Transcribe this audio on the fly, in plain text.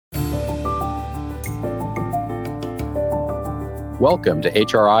Welcome to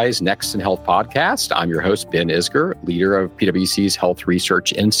HRI's Next in Health podcast. I'm your host, Ben Isger, leader of PwC's Health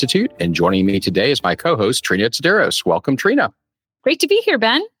Research Institute. And joining me today is my co-host, Trina Tsouderos. Welcome, Trina. Great to be here,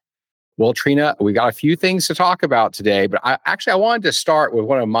 Ben. Well, Trina, we got a few things to talk about today, but I wanted to start with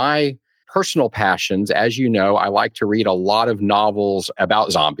one of my personal passions. As you know, I like to read a lot of novels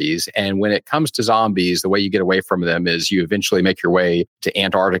about zombies. And when it comes to zombies, the way you get away from them is you eventually make your way to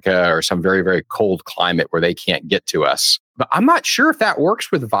Antarctica or some very, very cold climate where they can't get to us. But I'm not sure if that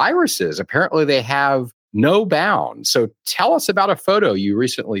works with viruses. Apparently, they have no bounds. So tell us about a photo you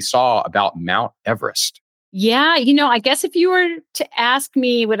recently saw about Mount Everest. Yeah, I guess if you were to ask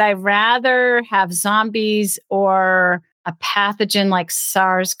me, would I rather have zombies or a pathogen like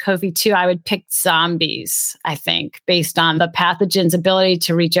SARS-CoV-2, I would pick zombies, I think, based on the pathogen's ability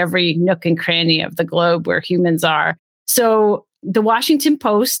to reach every nook and cranny of the globe where humans are. So the Washington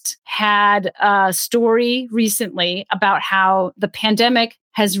Post had a story recently about how the pandemic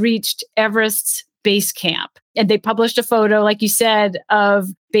has reached Everest's base camp. And they published a photo, like you said, of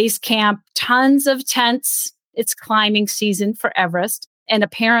base camp, tons of tents. It's climbing season for Everest. And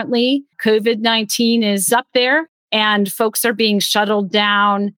apparently COVID-19 is up there. And folks are being shuttled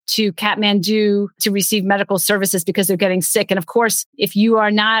down to Kathmandu to receive medical services because they're getting sick. And of course, if you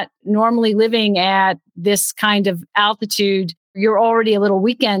are not normally living at this kind of altitude, you're already a little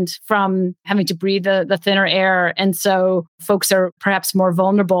weakened from having to breathe the thinner air. And so folks are perhaps more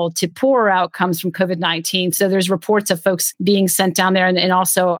vulnerable to poorer outcomes from COVID-19. So there's reports of folks being sent down there and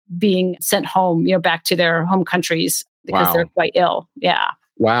also being sent home, back to their home countries because they're quite ill. Yeah.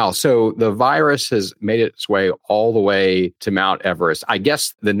 Wow. So the virus has made its way all the way to Mount Everest. I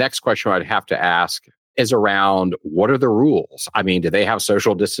guess the next question I'd have to ask is around what are the rules? I mean, do they have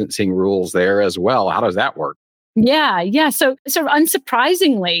social distancing rules there as well? How does that work? Yeah. So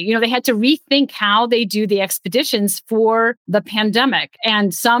unsurprisingly, they had to rethink how they do the expeditions for the pandemic.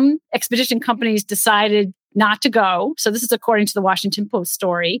 And some expedition companies decided not to go. So this is according to the Washington Post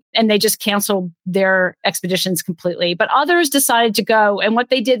story. And they just canceled their expeditions completely. But others decided to go. And what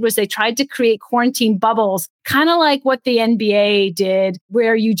they did was they tried to create quarantine bubbles, kind of like what the NBA did,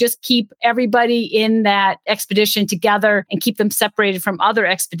 where you just keep everybody in that expedition together and keep them separated from other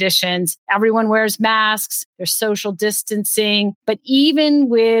expeditions. Everyone wears masks, there's social distancing. But even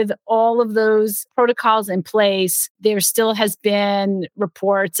with all of those protocols in place, there still has been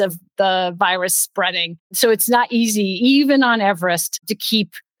reports of the virus spreading. So it's not easy, even on Everest, to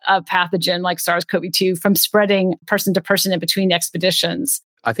keep a pathogen like SARS-CoV-2 from spreading person to person in between expeditions.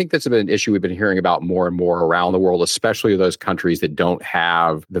 I think that's been an issue we've been hearing about more and more around the world, especially those countries that don't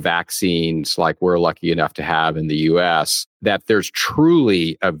have the vaccines like we're lucky enough to have in the US, that there's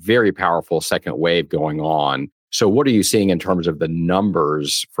truly a very powerful second wave going on. So what are you seeing in terms of the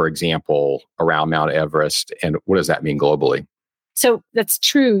numbers, for example, around Mount Everest, and what does that mean globally? So that's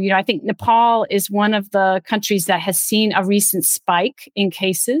true. I think Nepal is one of the countries that has seen a recent spike in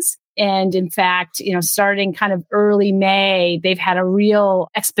cases. And in fact, starting kind of early May, they've had a real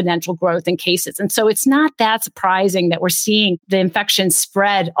exponential growth in cases. And so it's not that surprising that we're seeing the infection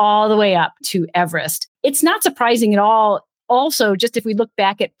spread all the way up to Everest. It's not surprising at all. Also, just if we look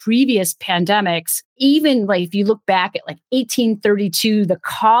back at previous pandemics, even like if you look back at like 1832, the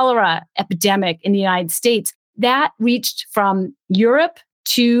cholera epidemic in the United States, that reached from Europe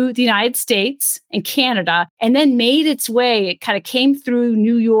to the United States and Canada, and then made its way. It kind of came through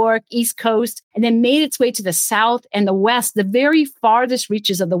New York, East Coast, and then made its way to the South and the West, the very farthest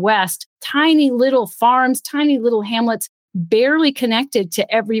reaches of the West, tiny little farms, tiny little hamlets, barely connected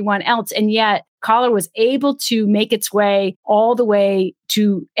to everyone else. And yet cholera was able to make its way all the way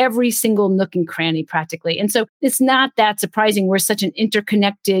to every single nook and cranny practically. And so it's not that surprising. We're such an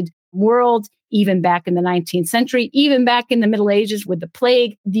interconnected world. Even back in the 19th century, even back in the Middle Ages with the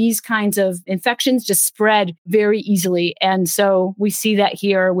plague, these kinds of infections just spread very easily. And so we see that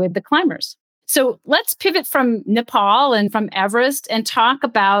here with the climbers. So let's pivot from Nepal and from Everest and talk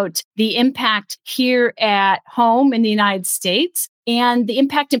about the impact here at home in the United States and the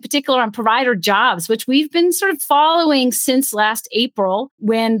impact in particular on provider jobs, which we've been sort of following since last April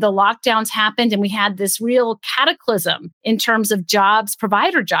when the lockdowns happened and we had this real cataclysm in terms of jobs,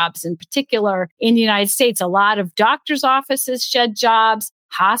 provider jobs in particular in the United States. A lot of doctors' offices shed jobs.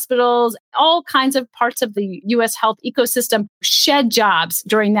 Hospitals, all kinds of parts of the U.S. health ecosystem shed jobs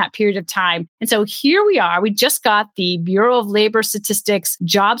during that period of time. And so here we are. We just got the Bureau of Labor Statistics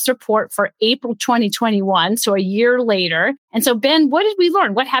jobs report for April 2021, so a year later. And so, Ben, what did we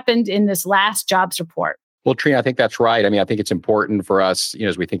learn? What happened in this last jobs report? Well, Trina, I think that's right. I mean, I think it's important for us,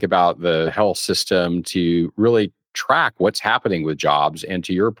 as we think about the health system to really track what's happening with jobs. And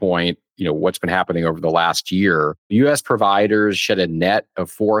to your point, what's been happening over the last year, U.S. providers shed a net of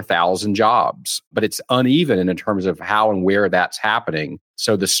 4,000 jobs, but it's uneven in terms of how and where that's happening.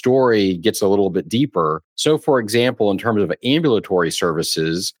 So the story gets a little bit deeper. So for example, in terms of ambulatory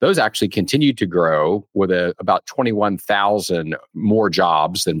services, those actually continue to grow with about 21,000 more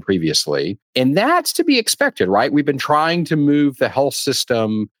jobs than previously. And that's to be expected, right? We've been trying to move the health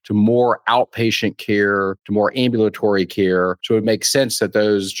system to more outpatient care, to more ambulatory care. So it makes sense that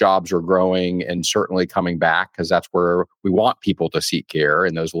those jobs are growing and certainly coming back because that's where we want people to seek care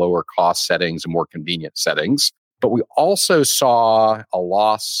in those lower cost settings and more convenient settings. But we also saw a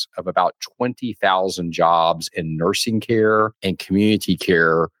loss of about 20,000 jobs in nursing care and community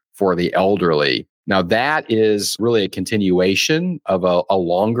care for the elderly. Now, that is really a continuation of a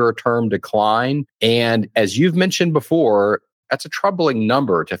longer term decline. And as you've mentioned before, that's a troubling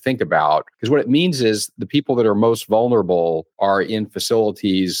number to think about because what it means is the people that are most vulnerable are in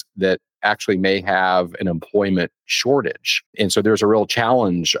facilities that actually may have an employment shortage. And so there's a real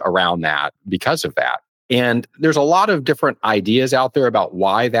challenge around that because of that. And there's a lot of different ideas out there about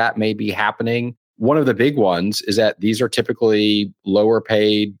why that may be happening. One of the big ones is that these are typically lower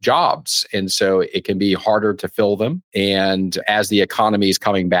paid jobs. And so it can be harder to fill them. And as the economy is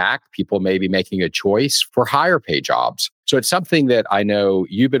coming back, people may be making a choice for higher paid jobs. So it's something that I know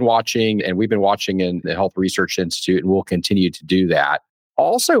you've been watching and we've been watching in the Health Research Institute, and we'll continue to do that.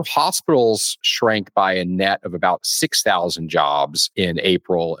 Also, hospitals shrank by a net of about 6,000 jobs in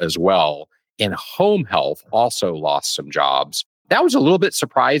April as well. And home health also lost some jobs. That was a little bit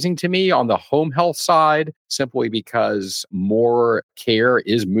surprising to me on the home health side, simply because more care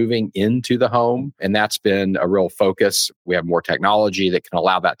is moving into the home. And that's been a real focus. We have more technology that can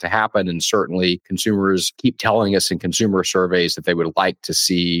allow that to happen. And certainly consumers keep telling us in consumer surveys that they would like to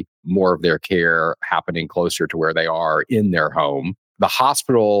see more of their care happening closer to where they are in their home. The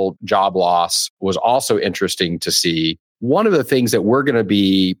hospital job loss was also interesting to see. One of the things that we're going to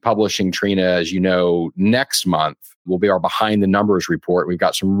be publishing, Trina, as you know, next month will be our Behind the Numbers report. We've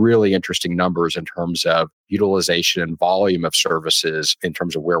got some really interesting numbers in terms of utilization and volume of services in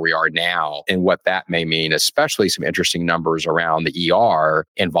terms of where we are now and what that may mean, especially some interesting numbers around the ER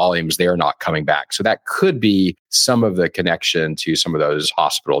and volumes there not coming back. So that could be some of the connection to some of those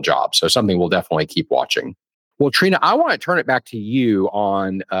hospital jobs. So something we'll definitely keep watching. Well, Trina, I want to turn it back to you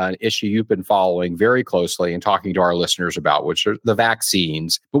on an issue you've been following very closely and talking to our listeners about, which are the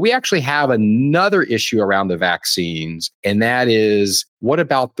vaccines. But we actually have another issue around the vaccines, and that is, what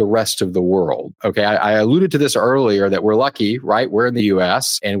about the rest of the world? Okay, I alluded to this earlier that we're lucky, right? We're in the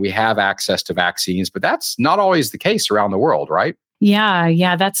US and we have access to vaccines, but that's not always the case around the world, right?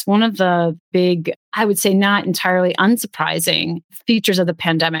 Yeah. That's one of the big, I would say not entirely unsurprising features of the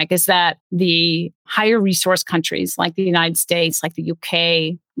pandemic is that the higher resource countries like the United States, like the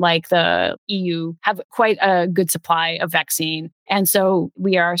UK, like the EU have quite a good supply of vaccine. And so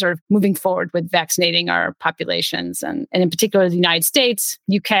we are sort of moving forward with vaccinating our populations. And in particular, the United States,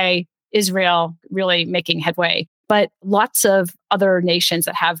 UK, Israel, really making headway. But lots of other nations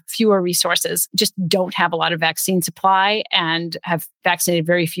that have fewer resources just don't have a lot of vaccine supply and have vaccinated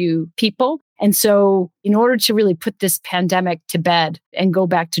very few people. And so in order to really put this pandemic to bed and go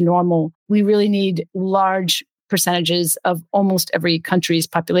back to normal, we really need large percentages of almost every country's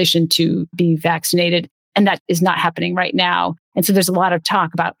population to be vaccinated. And that is not happening right now. And so there's a lot of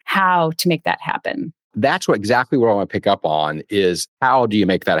talk about how to make that happen. That's exactly what I want to pick up on is how do you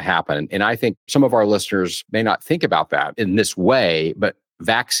make that happen? And I think some of our listeners may not think about that in this way, but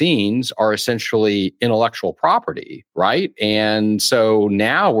vaccines are essentially intellectual property, right? And so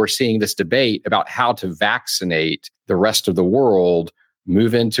now we're seeing this debate about how to vaccinate the rest of the world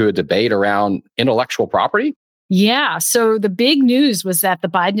move into a debate around intellectual property. Yeah. So the big news was that the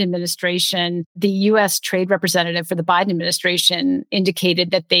Biden administration, the U.S. trade representative for the Biden administration,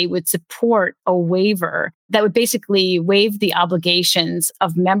 indicated that they would support a waiver that would basically waive the obligations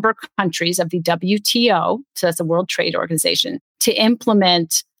of member countries of the WTO, so that's the World Trade Organization, to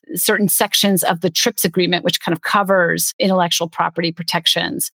implement certain sections of the TRIPS agreement, which kind of covers intellectual property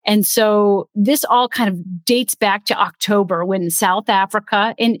protections. And so this all kind of dates back to October when South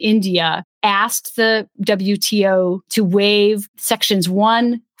Africa and India asked the WTO to waive sections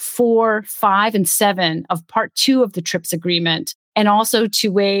 1, 4, 5, and 7 of Part 2 of the TRIPS agreement, and also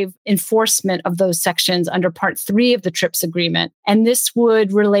to waive enforcement of those sections under Part 3 of the TRIPS agreement. And this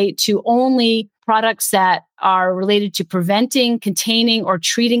would relate to only products that are related to preventing, containing, or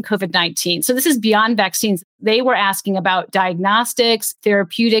treating COVID-19. So this is beyond vaccines. They were asking about diagnostics,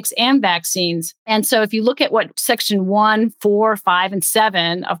 therapeutics, and vaccines. And so if you look at what Section 1, 4, 5, and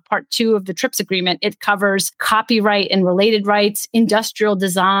 7 of Part 2 of the TRIPS agreement, it covers copyright and related rights, industrial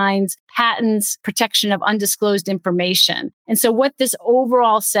designs, patents, protection of undisclosed information. And so what this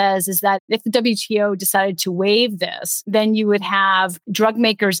overall says is that if the WTO decided to waive this, then you would have drug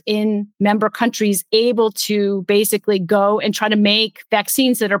makers in member countries able to basically go and try to make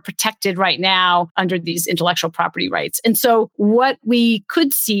vaccines that are protected right now under these intellectual property rights. And so what we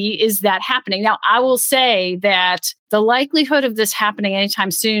could see is that happening. Now, I will say that the likelihood of this happening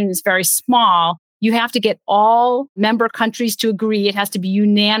anytime soon is very small. You have to get all member countries to agree. It has to be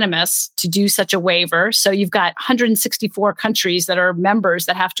unanimous to do such a waiver. So you've got 164 countries that are members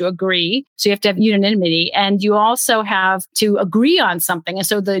that have to agree. So you have to have unanimity. And you also have to agree on something. And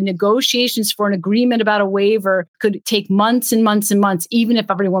so the negotiations for an agreement about a waiver could take months and months and months, even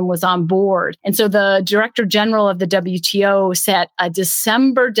if everyone was on board. And so the Director General of the WTO set a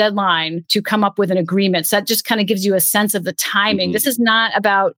December deadline to come up with an agreement. So that just kind of gives you a sense of the timing. Mm-hmm. This is not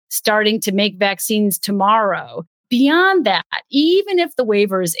about starting to make vaccines tomorrow. Beyond that, even if the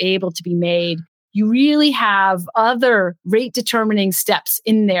waiver is able to be made, you really have other rate determining steps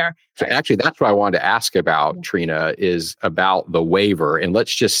in there. So actually, that's what I wanted to ask about, Trina, is about the waiver. And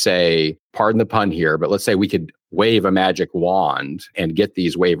let's just say, pardon the pun here, but let's say we could wave a magic wand and get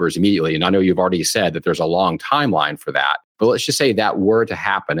these waivers immediately. And I know you've already said that there's a long timeline for that, but let's just say that were to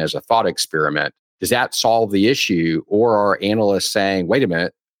happen as a thought experiment. Does that solve the issue? Or are analysts saying, wait a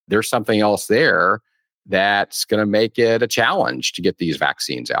minute, there's something else there that's going to make it a challenge to get these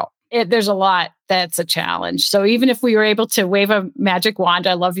vaccines out? There's a lot that's a challenge. So even if we were able to wave a magic wand,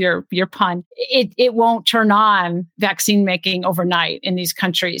 I love your pun, it won't turn on vaccine making overnight in these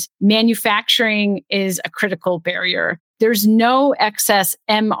countries. Manufacturing is a critical barrier. There's no excess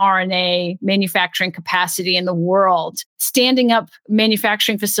mRNA manufacturing capacity in the world. Standing up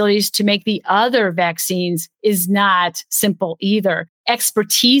manufacturing facilities to make the other vaccines is not simple either.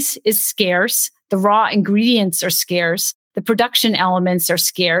 Expertise is scarce. The raw ingredients are scarce. The production elements are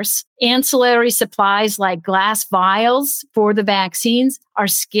scarce. Ancillary supplies like glass vials for the vaccines are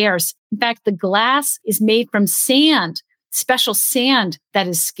scarce. In fact, the glass is made from sand, special sand that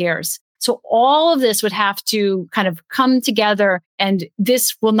is scarce. So all of this would have to kind of come together, and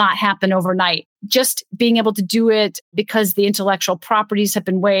this will not happen overnight. Just being able to do it because the intellectual properties have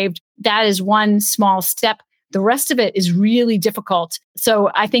been waived, that is one small step. The rest of it is really difficult. So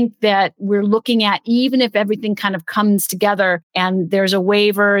I think that we're looking at, even if everything kind of comes together and there's a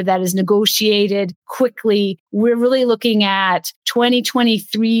waiver that is negotiated quickly, we're really looking at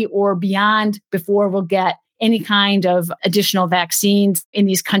 2023 or beyond before we'll get any kind of additional vaccines in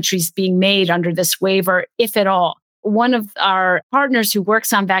these countries being made under this waiver, if at all. One of our partners who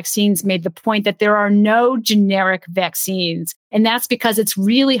works on vaccines made the point that there are no generic vaccines. And that's because it's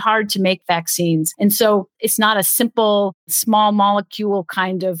really hard to make vaccines. And so it's not a simple, small molecule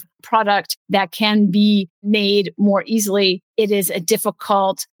kind of product that can be made more easily. It is a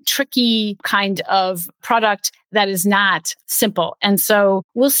difficult, tricky kind of product that is not simple. And so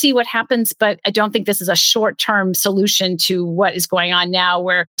we'll see what happens, but I don't think this is a short-term solution to what is going on now,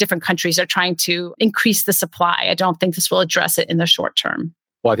 where different countries are trying to increase the supply. I don't think this will address it in the short term.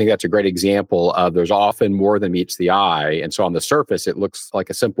 Well, I think that's a great example of there's often more than meets the eye. And so on the surface, it looks like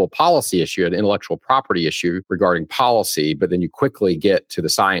a simple policy issue, an intellectual property issue regarding policy, but then you quickly get to the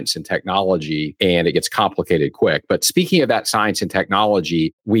science and technology and it gets complicated quick. But speaking of that science and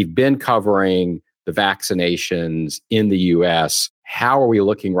technology, we've been covering the vaccinations in the US. How are we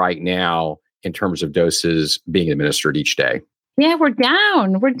looking right now in terms of doses being administered each day? Yeah, we're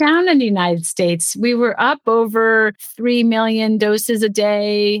down. We're down in the United States. We were up over 3 million doses a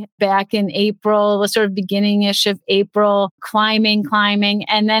day back in April, the sort of beginning-ish of April, climbing.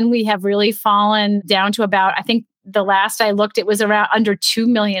 And then we have really fallen down to about, I think, the last I looked, it was around under 2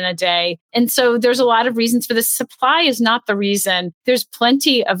 million a day. And so there's a lot of reasons for this. Supply is not the reason. There's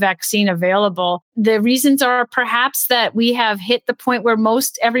plenty of vaccine available. The reasons are perhaps that we have hit the point where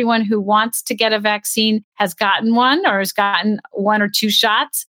most everyone who wants to get a vaccine has gotten one or has gotten 1 or 2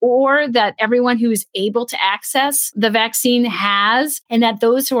 shots, or that everyone who is able to access the vaccine has, and that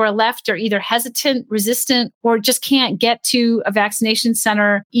those who are left are either hesitant, resistant, or just can't get to a vaccination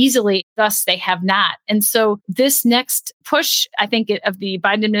center easily. Thus, they have not. And so this next push, I think, of the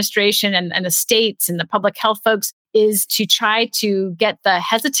Biden administration and the states and the public health folks is to try to get the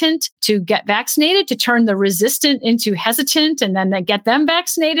hesitant to get vaccinated, to turn the resistant into hesitant, and then get them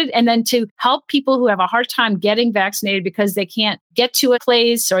vaccinated, and then to help people who have a hard time getting vaccinated because they can't get to a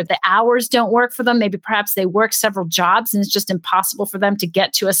place or the hours don't work for them. Maybe perhaps they work several jobs and it's just impossible for them to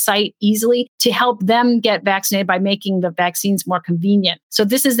get to a site easily, to help them get vaccinated by making the vaccines more convenient. So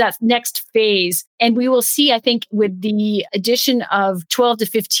this is that next phase. And we will see, I think, with the addition of 12 to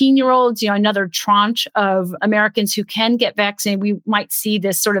 15-year-olds, another tranche of Americans who can get vaccinated, we might see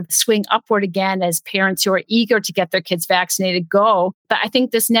this sort of swing upward again as parents who are eager to get their kids vaccinated go. But I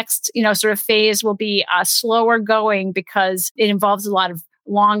think this next, sort of phase will be slower going because it involves a lot of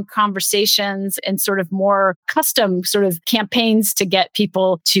long conversations and sort of more custom sort of campaigns to get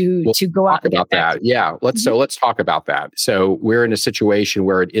people to go out and talk about that. Yeah, let's talk about that. So we're in a situation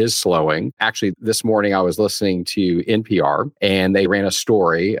where it is slowing. Actually, this morning I was listening to NPR and they ran a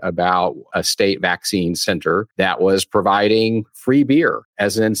story about a state vaccine center that was providing free beer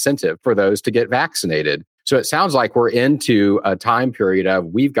as an incentive for those to get vaccinated. So it sounds like we're into a time period of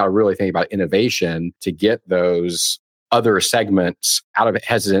we've got to really think about innovation to get those other segments out of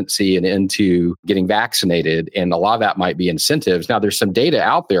hesitancy and into getting vaccinated. And a lot of that might be incentives. Now, there's some data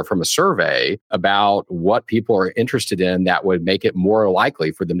out there from a survey about what people are interested in that would make it more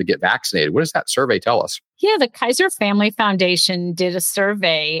likely for them to get vaccinated. What does that survey tell us? Yeah, the Kaiser Family Foundation did a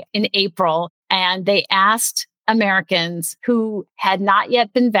survey in April, and they asked Americans who had not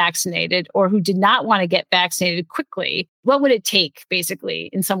yet been vaccinated or who did not want to get vaccinated quickly, what would it take, basically,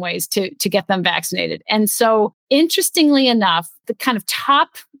 in some ways, to get them vaccinated? And so, interestingly enough, the kind of top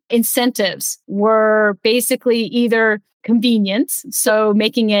incentives were basically either convenience, so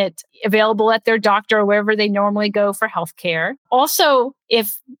making it available at their doctor or wherever they normally go for healthcare. Also,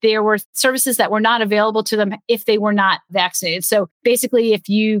 if there were services that were not available to them if they were not vaccinated. So basically, if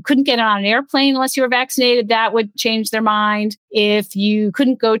you couldn't get on an airplane unless you were vaccinated, that would change their mind. If you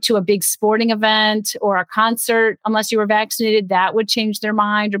couldn't go to a big sporting event or a concert unless you were vaccinated, that would change their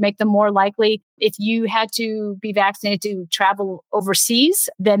mind or make them more likely. If you had to be vaccinated to travel overseas,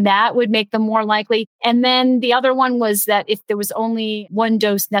 then that would make them more likely. And then the other one was that if there was only one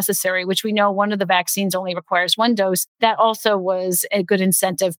dose necessary, which we know one of the vaccines only requires one dose, that also was a good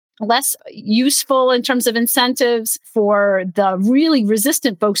incentive. Less useful in terms of incentives for the really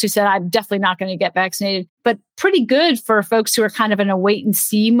resistant folks who said, I'm definitely not going to get vaccinated, but pretty good for folks who are kind of in a wait and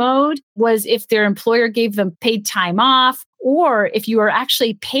see mode was if their employer gave them paid time off, or if you were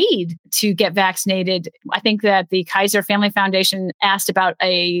actually paid to get vaccinated. I think that the Kaiser Family Foundation asked about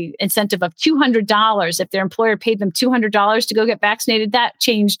a incentive of $200. If their employer paid them $200 to go get vaccinated, that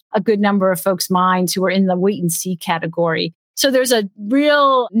changed a good number of folks' minds who were in the wait and see category. So there's a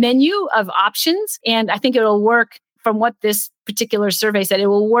real menu of options, and I think it'll work from what this particular survey said. It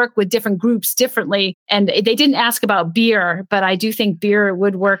will work with different groups differently. And they didn't ask about beer, but I do think beer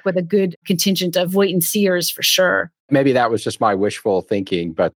would work with a good contingent of wait and seers for sure. Maybe that was just my wishful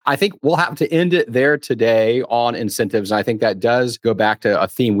thinking, but I think we'll have to end it there today on incentives. And I think that does go back to a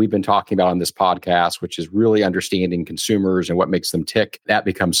theme we've been talking about on this podcast, which is really understanding consumers and what makes them tick. That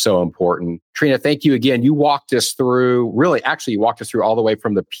becomes so important. Trina, thank you again. You walked us through, you walked us through all the way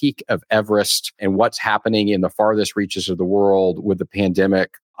from the peak of Everest and what's happening in the farthest reaches of the world with the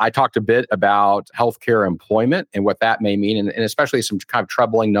pandemic. I talked a bit about healthcare employment and what that may mean, and especially some kind of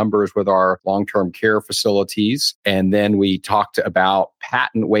troubling numbers with our long-term care facilities. And then we talked about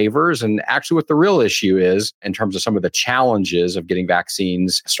patent waivers and actually what the real issue is in terms of some of the challenges of getting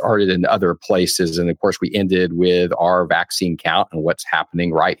vaccines started in other places. And of course, we ended with our vaccine count and what's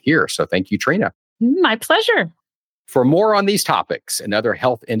happening right here. So thank you, Trina. My pleasure. For more on these topics and other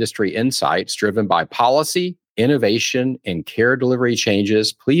health industry insights driven by policy, innovation, and care delivery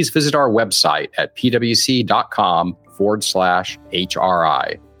changes, please visit our website at pwc.com/HRI.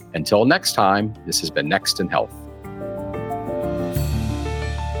 Until next time, this has been Next in Health.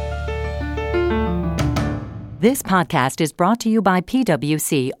 This podcast is brought to you by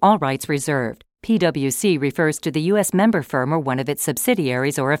PwC, all rights reserved. PwC refers to the U.S. member firm or one of its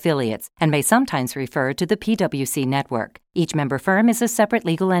subsidiaries or affiliates, and may sometimes refer to the PwC network. Each member firm is a separate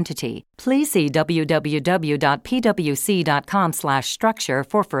legal entity. Please see www.pwc.com/structure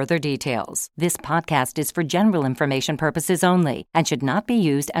for further details. This podcast is for general information purposes only and should not be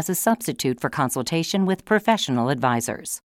used as a substitute for consultation with professional advisors.